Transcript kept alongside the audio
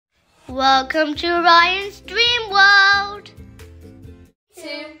Welcome to Ryan's Dream World. 2, 3.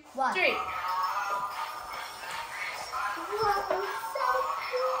 Whoa, so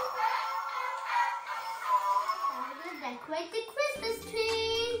cool. I'm gonna decorate the Christmas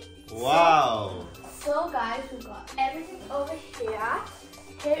tree. Wow. So guys, we've got everything over here.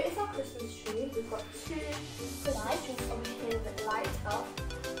 Here is our Christmas tree. We've got 2 Christmas trees over here that light up.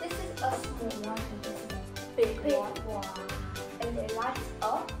 This is a small one and this is a big one. And they light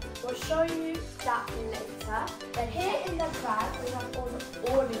up. We'll show you that later. Then here in the back we have all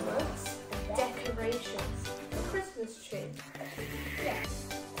the ornaments, decorations, the Christmas tree. Yeah.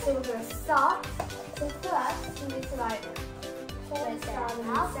 So we're gonna start. So first we need to like hold it down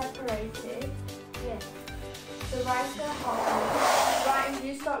and separate it. Yeah. So Ryan's gonna hold it. Ryan,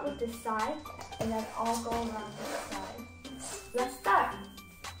 you start with this side, and then I'll go around this side. Let's start.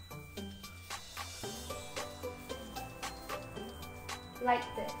 Like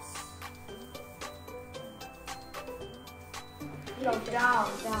this. No, down.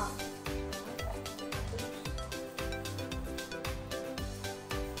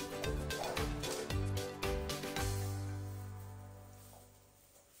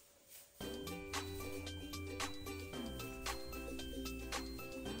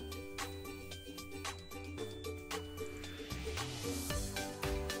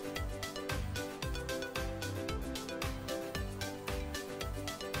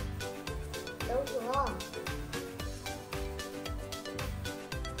 So long.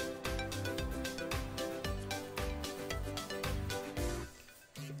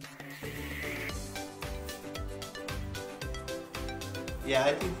 Yeah,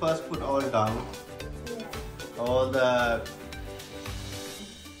 I think first put all down. Yeah. All the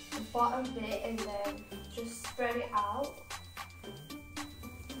Bottom bit and then just spread it out.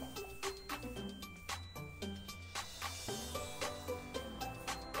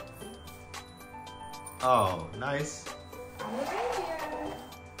 oh, nice. And the reindeer.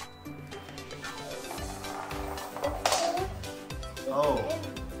 Oh.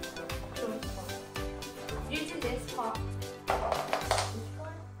 Close one. You do this part. Which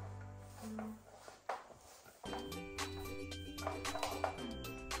one?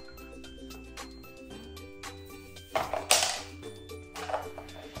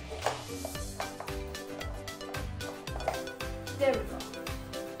 There we go.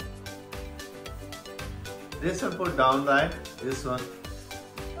 This one put down, right? This one.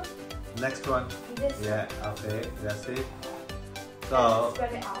 Next one. This Yeah, okay, that's it. one. So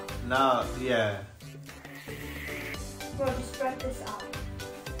Spread it out. now, yeah. Bro, just spread this out.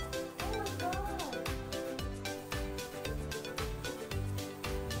 Oh my god.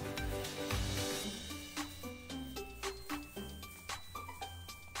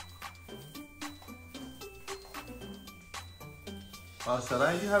 Oh,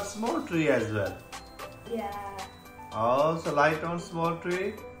 Sarah, you have small tree as well. Yeah. Also light on small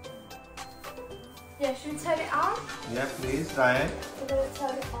tree. Yeah, should we turn it on? Yeah, please, Ryan. We're gonna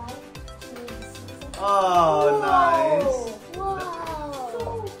turn it on. Oh, nice. Wow. So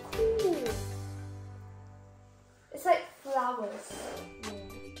cool. It's like flowers.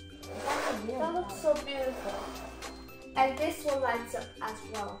 That looks so beautiful. And this one lights up as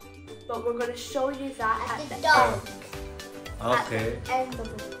well. But we're going to show you that at the dark. end. Okay. At the end of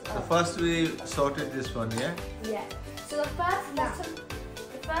the video. So first we sorted this one, yeah? Yeah. So the first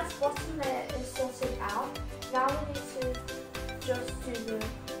bottom layer is sorted out. Now we need to just do the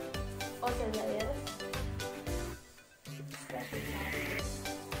other layers. Spread it out.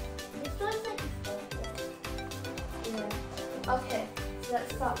 This one's like a circle. Yeah. Okay, so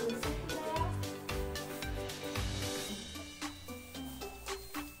let's start with the second layer.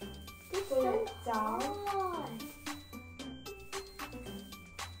 Pull it down.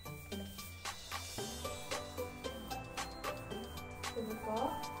 There we go.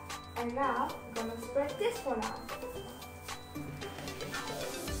 And now I'm gonna spread this one out.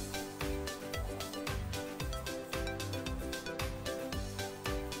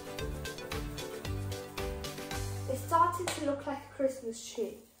 It's starting to look like a Christmas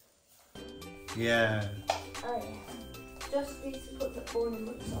tree. Yeah. Oh yeah. Just need to put the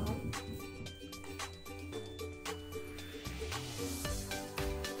ornaments on.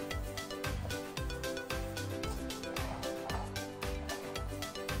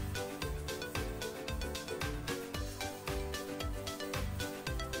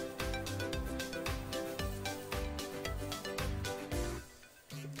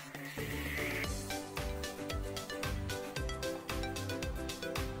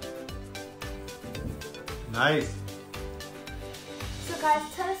 Nice. So guys,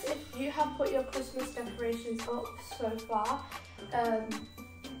 tell us if you have put your Christmas decorations up so far.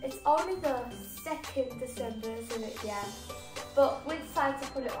 It's only the 2nd December, isn't it? Yeah. But we decided to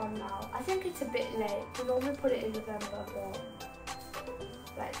put it on now. I think it's a bit late. We normally put it in November, but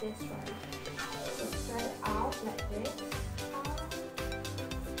like this, right? So spread it out like this.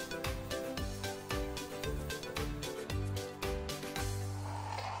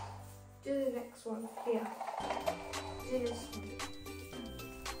 Do the next one here. Do this one.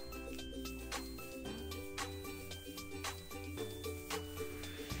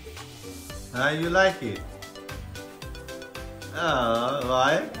 You like it? Oh,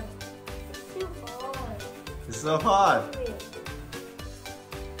 why? It's so hard.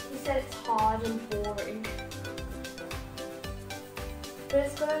 He said it's hard and boring. But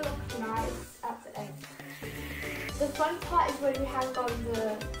it's going to look nice at the end. The fun part is when you hang on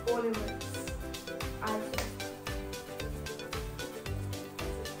the ornaments. I think.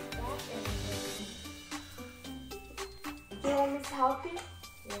 Do you want me to help you?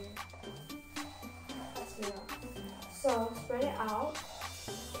 Yeah. Let's do that. So spread it out.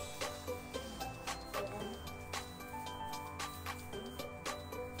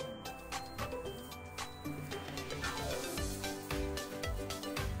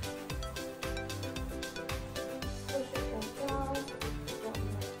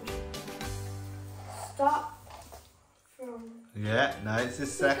 Start from... Yeah, nice. The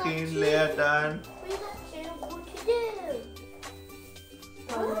second layer done. We got two more to do.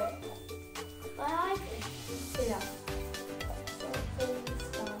 Oh, wait. But I Yeah. So please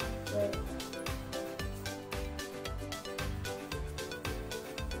start with...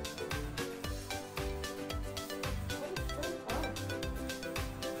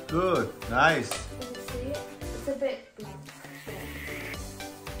 Good, nice. Can you see it? It's a bit blank.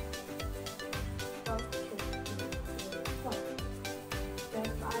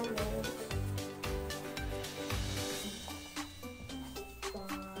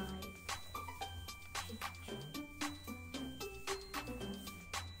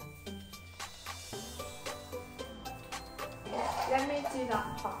 Let me do that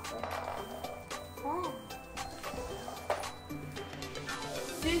part. Oh.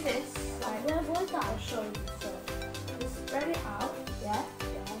 Do this, like, Where was that? I'll show you. So, just spread it out, yeah,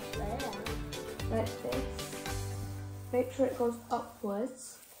 spread it out. like this. Make sure it goes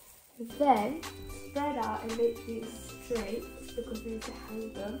upwards. And then spread out and make these straight because we need to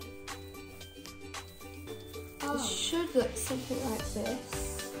hang them. Oh. It should look something like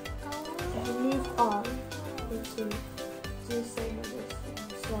this. Oh. If we move on, we do the same on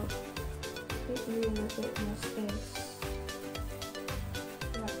this one. So give me a little bit more space.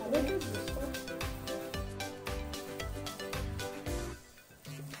 Look at this one.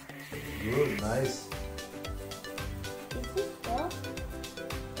 Good, nice. Is this good?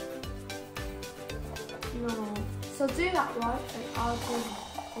 No. So do that one and I'll do this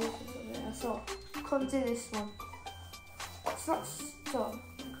one there. So come do this one. It's not stuck.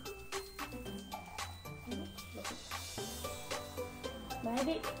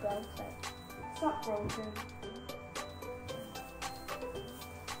 Maybe it's broken. It's not broken.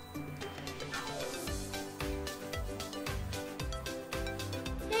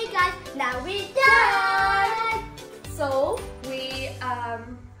 Hey guys, now we're done! So we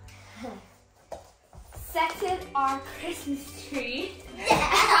set in our Christmas tree.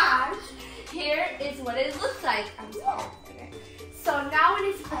 And here is what it looks like. I'm sorry. Okay. So now we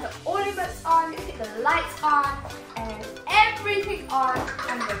need to put the ornaments on, put the lights on, and everything on,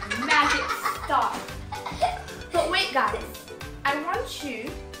 and the magic starts. But wait guys, I want you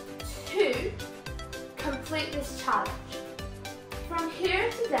to complete this challenge. From here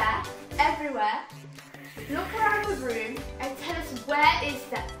to there, everywhere, look around the room and tell us where is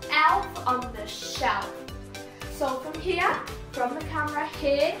the elf on the shelf. So from here, from the camera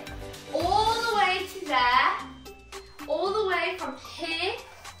here, all the way to there, all the way from here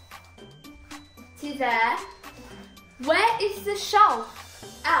to there. Where is the shelf?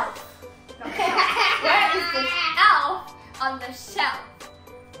 Elf. No, where is the elf on the shelf?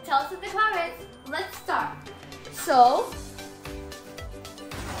 Tell us in the comments. Let's start. So,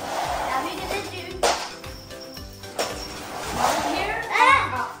 Now we're gonna do... here are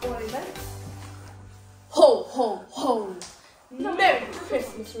our ornaments. Ho, ho, ho. Merry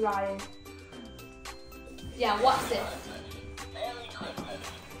Christmas, Ryan. Yeah, what's this?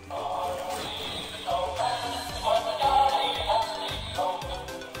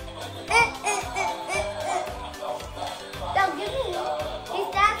 Don't give me. He's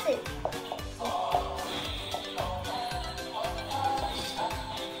dancing.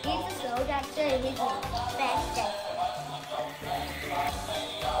 He's a slow dancer and he's a fast dancer.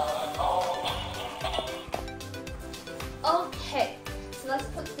 Okay, so let's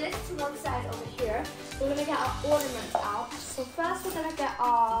put this one side over here, we're gonna get our ornaments out. So first we're gonna get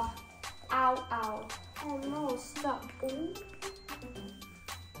our, ow. Oh no, stop. Ooh.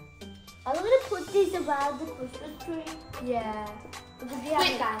 I'm gonna put these around the Christmas tree. Yeah.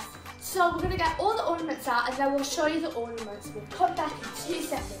 Wait, guys. So we're gonna get all the ornaments out and then we'll show you the ornaments. We'll come back in 2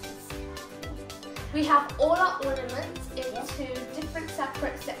 seconds. We have all our ornaments into different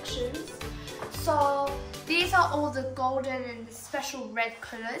separate sections. So these are all the golden and the special red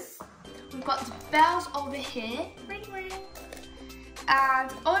colours. We've got the bells over here. Ring, ring.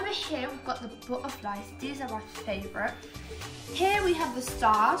 And over here we've got the butterflies. These are my favourite. Here we have the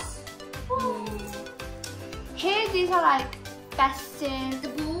stars. Here these are like festive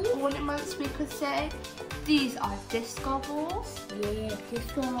ornaments, we could say. These are disco balls. Yeah,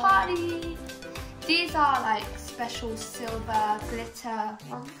 disco. Party. These are like special silver glitter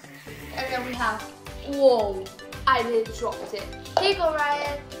ones. And then we have, whoa, I nearly dropped it. Here you go,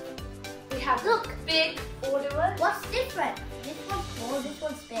 Ryan. We have big ornament. What's different? This one's small, this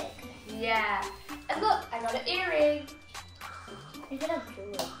one's big. Yeah. And look, I got an earring. You're gonna do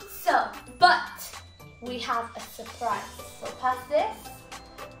it. So, but we have a surprise. So past this,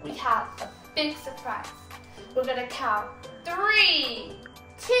 we have a big surprise. We're gonna count 3,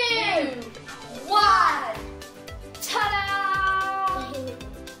 2, 1. Ta-da!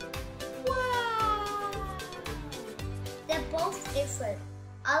 Wow! They're both different.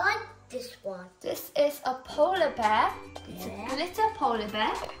 I like this one. This is a polar bear. It's a glitter polar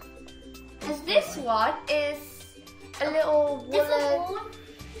bear. And this one is a little woolen.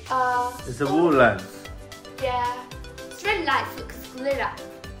 It's a woolen. Yeah. It's really nice. Looks glitter.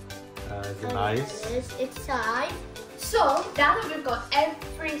 It's nice. It's side. So now that we've got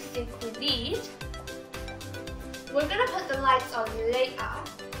everything we need, we're gonna put the lights on later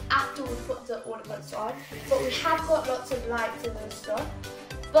after we put the ornaments on. But we have got lots of lights and stuff.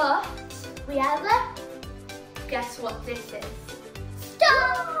 But We have a guess what this is?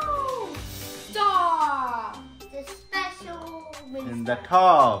 star. Star! The special In the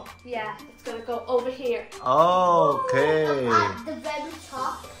top. Yeah, it's gonna go over here. Okay. At the very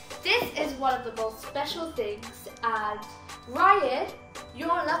top. This is one of the most special things, and Ryan, you're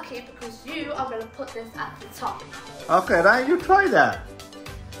lucky because you are gonna put this at the top. Okay, Ryan, you try that.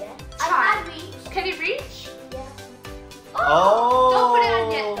 Yeah. Try. I can reach. Can you reach? Yeah. Oh. Don't put it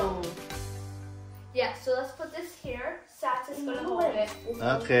on yet though. Yeah, so let's put this here. Santa's gonna hold it.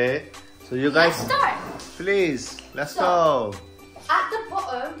 Okay. So you Let's guys, start. please, let's So- go. At the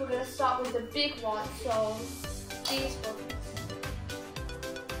bottom, we're gonna start with the big one. So these ones.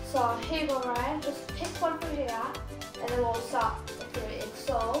 So here you go, Ryan. Just pick one from here, and then we'll start decorating.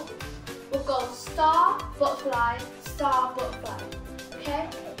 So we'll go star, butterfly, star, butterfly. Okay?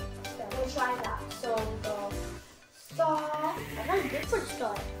 We'll try that. So we'll go star. I got a different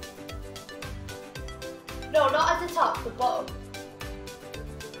star. No, not at the top, the bottom.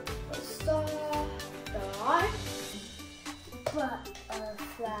 Star, star.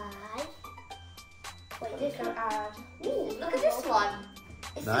 Butterfly. Wait, this one add. Ooh, look at this one.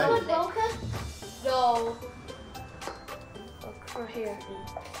 Is Nice. this one broken? No. Look, right here.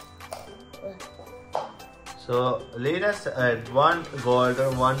 So let us add one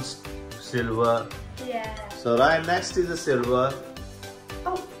golden, one silver. Yeah. So Ryan, next is the silver.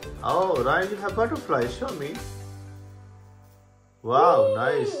 Oh. Oh, Ryan, you have butterfly. Show me. Wow,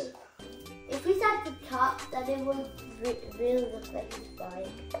 nice. If it's at the top, then it will really look like it's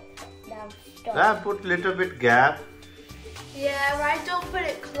flying. Now stop. Ryan, put little bit gap. Yeah, right. Don't put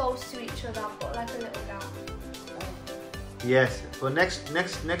it close to each other, but like a little gap. Yes. For next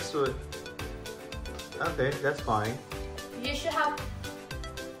one. Okay, that's fine. You should have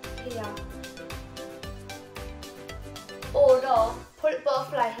here. Oh no, put it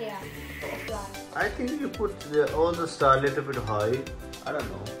butterfly here. Butterfly. I think you put all the star a little bit high. I don't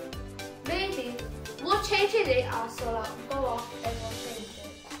know. Maybe. We'll change it later, so like, go off and we'll change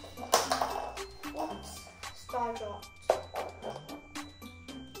it. Oops. Star dropped.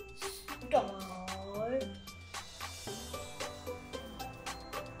 Star.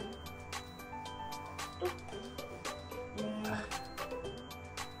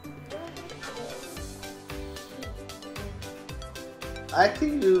 I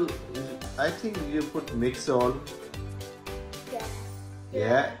think you put mix all. Yeah.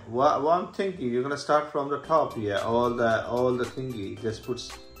 Yeah. What I'm thinking, you're gonna start from the top. Yeah. All the thingy. Just put.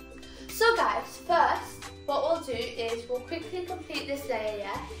 So guys, first, what we'll do is we'll quickly complete this layer,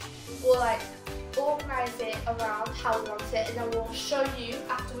 yeah? We'll like organize it around how we want it, and then we'll show you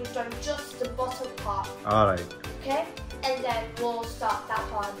after we've done just the bottom part, All right. okay? And then we'll start that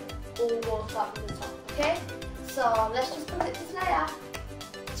part, or we'll start with the top, okay? So let's just complete this layer.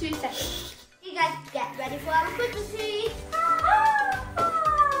 2 seconds. You guys get ready for our Christmas tree.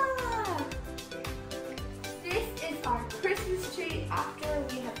 This is our Christmas tree after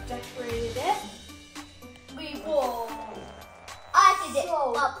we have decorated it. We will. I did it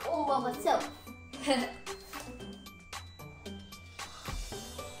up all by myself.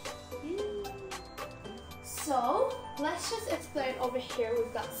 So, let's just explain over here.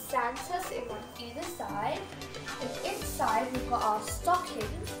 We've got Santa sitting on either side. And inside, we've got our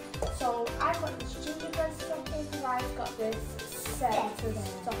stockings. So, I've got this gingerbread stocking. Ryan's got this Santa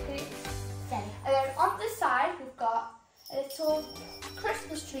stocking. And then on the side, we've got a little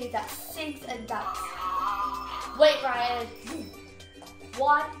Christmas tree that sings and dances. Wait, Ryan.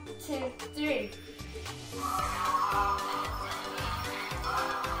 1, 2, 3.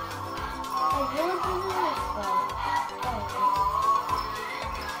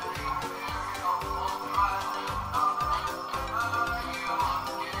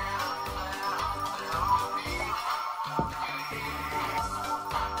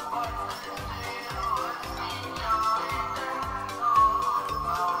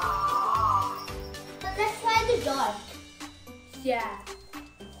 Let's try the dark. Yeah.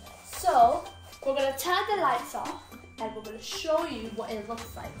 So, we're going to turn the lights off and we're going to show you what it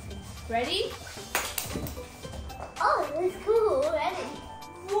looks like. Ready? Oh, that's cool already.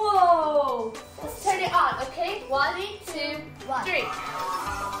 Whoa! Let's turn it on, okay? 1, 2, 3.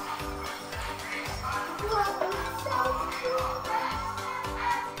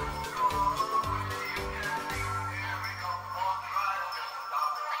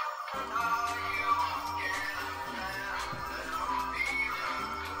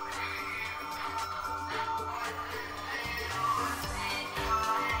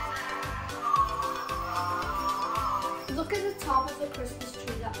 Look at the top of the Christmas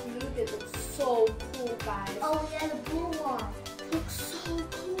tree. That blue bit looks so cool, guys. Oh yeah, the blue one. Looks so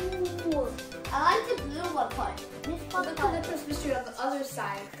cool. I like the blue one part. This one Look at the Christmas tree on the other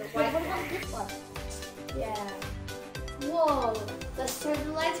side, the white What one. about this one? Yeah. Whoa. Let's turn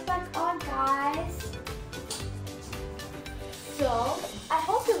the lights back on, guys. So, I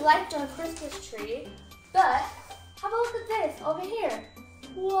hope you liked our Christmas tree, but have a look at this over here.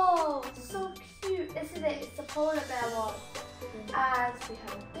 Whoa, so cute, isn't it? It's a polar bear one. And we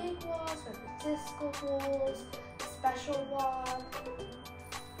have a big one, so the disco balls, special one.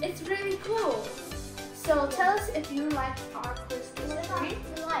 It's really cool. So tell us if you like our Christmas tree.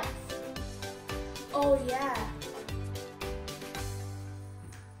 The lights. Oh yeah.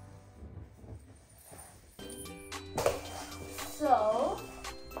 So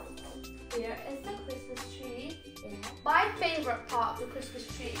here is the Christmas tree. Yeah. My favorite part of the Christmas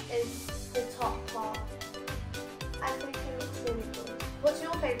tree is the top part. I think it looks really good. What's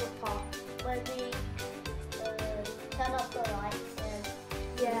your favorite part? When we turn off the lights and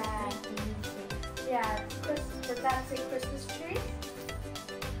Yeah. The dancing Christmas tree.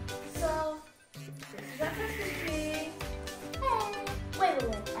 So this is our Christmas tree. Hey. Wait.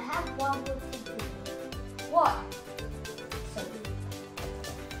 I have one more to do. What?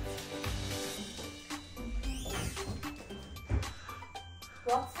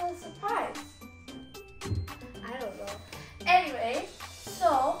 What's the surprise? I don't know. Anyway,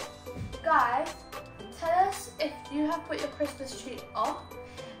 so guys, tell us if you have put your Christmas tree up,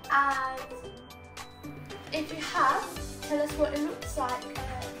 and if you have, tell us what it looks like.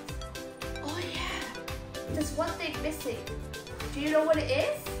 And oh yeah, there's one thing missing. Do you know what it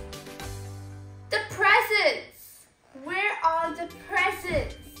is? The presents. Where are the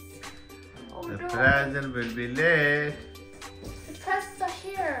presents? Oh The no. present will be late. The presents are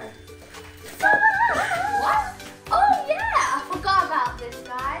here. So, what? Oh yeah, I forgot about this,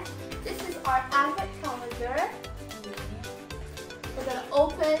 guys. This is our advent calendar. We're gonna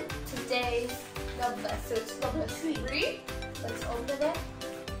open today's number. So it's number 3. Let's open it.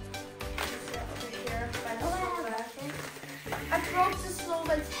 It's over here. I broke the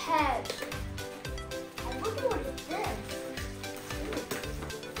snowman's head. I wonder what it is.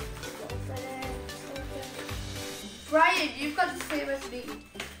 Brian, you've got the same as me.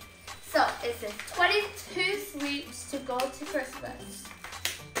 So it says 22 sweets to go to Christmas.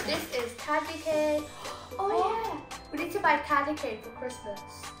 This is candy cane. Oh yeah, we need to buy candy cane for Christmas.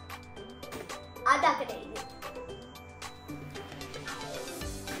 I'm not gonna eat it.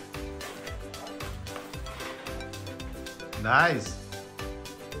 Nice.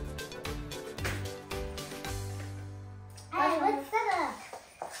 Hey, what's that?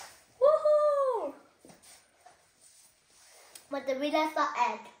 Woohoo! But the winner's not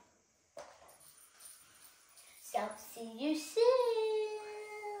egg. So see you soon.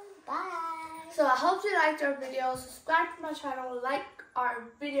 Bye. So I hope you liked our video. Subscribe to my channel, like, our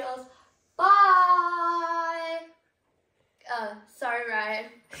videos. Bye! Sorry, Ryan.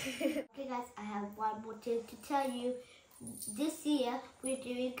 Okay guys, I have one more thing to tell you. This year we're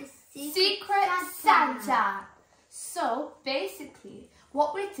doing a Secret Santa. So basically,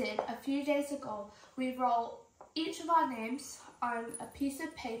 what we did a few days ago, we wrote each of our names on a piece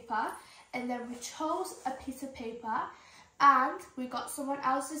of paper, and then we chose a piece of paper and we got someone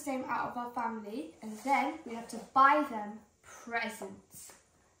else's name out of our family, and then we have to buy them presents.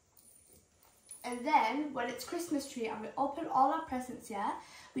 And then when it's Christmas tree and we open all our presents, yeah,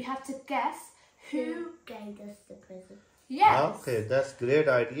 we have to guess who gave us the present. Yes. Okay, that's great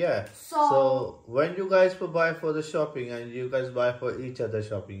idea. So when you guys will buy for the shopping and you guys buy for each other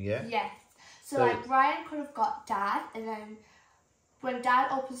shopping, yeah? Yes. So Right. like Ryan could have got Dad, and then when Dad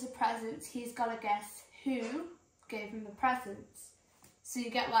opens the presents, he's got to guess who gave him the presents. So you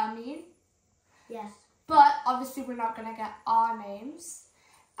get what I mean? Yes. But obviously we're not going to get our names,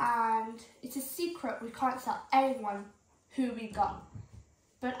 and it's a secret. We can't tell anyone who we got.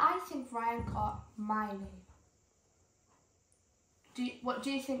 But I think Ryan got my name. What do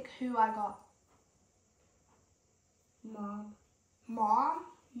you think who I got? Mom. Mom?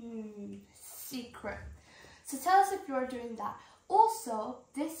 Secret. So tell us if you're doing that. Also,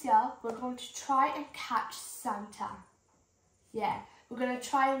 this year we're going to try and catch Santa. Yeah, we're going to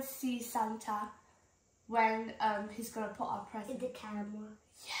try and see Santa when he's going to put our present. In the camera.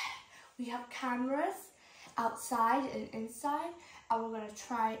 Yeah, we have cameras outside and inside, and we're going to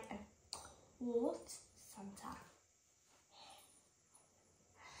try and quote Santa.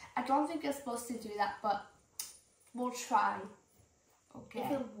 I don't think you're supposed to do that, but we'll try. Okay.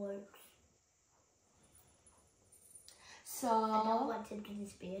 If it works. So I don't want him to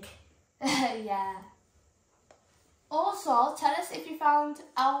disappear. yeah. Also, tell us if you found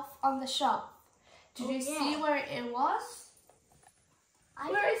Elf on the Shelf. Did you see where it was?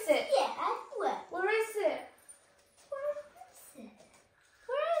 Where is it? Yeah, everywhere. Where is it? Where is it?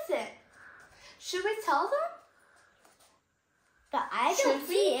 Where is it? Should we tell them? But I Should don't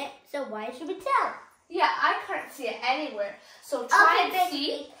see it, so why should we tell? Yeah, I can't see it anywhere. So try Okay, and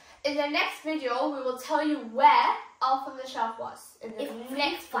see. In the next video, we will tell you where Elf on the Shelf was. In the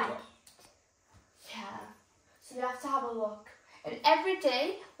next video. Yeah. So you have to have a look. And every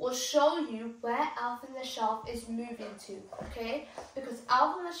day, we'll show you where Elf on the Shelf is moving to, okay? Because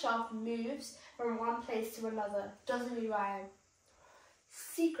Elf on the Shelf moves from one place to another. Doesn't he, Ryan?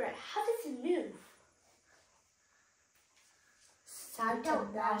 Secret. How does he move? Santa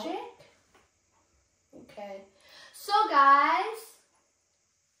magic? Okay. So, guys,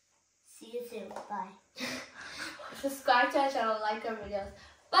 See you soon. Bye. subscribe to our channel, like our videos.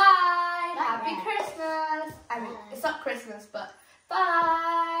 Bye! Bye. Happy Christmas! I mean, Bye. it's not Christmas, but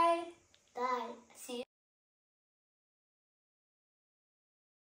bye!